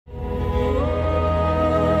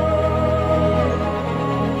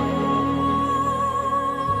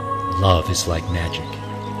Love is like magic,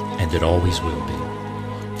 and it always will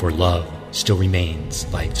be, for love still remains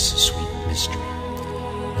life's sweet mystery.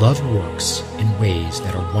 Love works in ways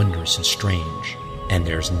that are wondrous and strange, and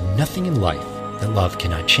there's nothing in life that love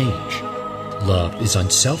cannot change. Love is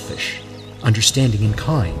unselfish, understanding and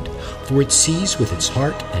kind, for it sees with its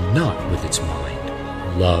heart and not with its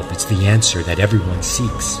mind. Love is the answer that everyone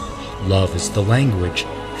seeks. Love is the language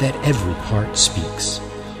that every heart speaks.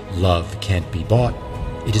 Love can't be bought.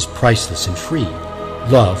 It is priceless and free.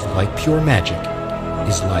 Love, like pure magic,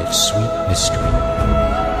 is life's sweet mystery.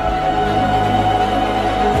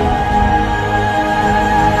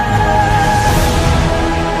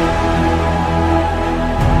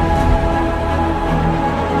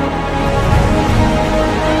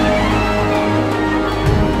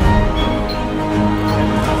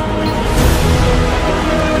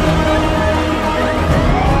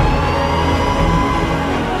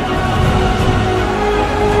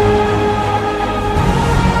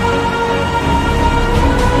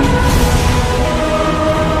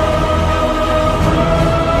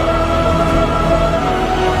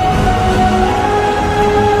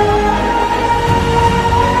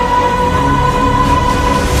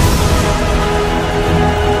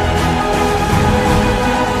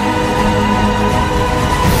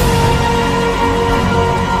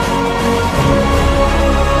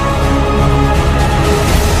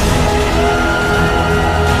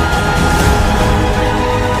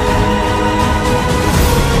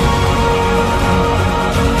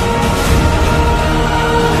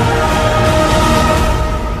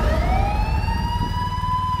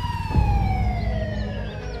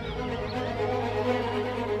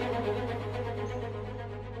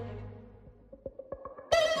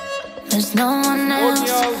 There's no one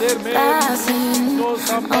else passing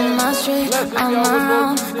on my street, on my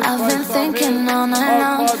own. I've been thinking all night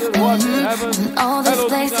long. And all these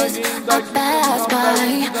places I pass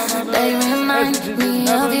by, they remind me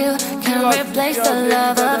of you. Can't replace the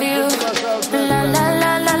love of you. La la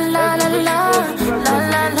la la la la la, la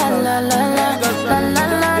la la la la la, la la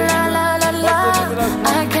la la la la la.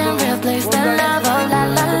 I can't replace the love of la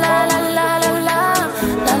la la la la la la,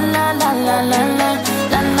 la la la la la la.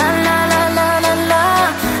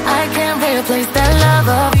 Replace the love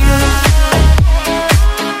of you.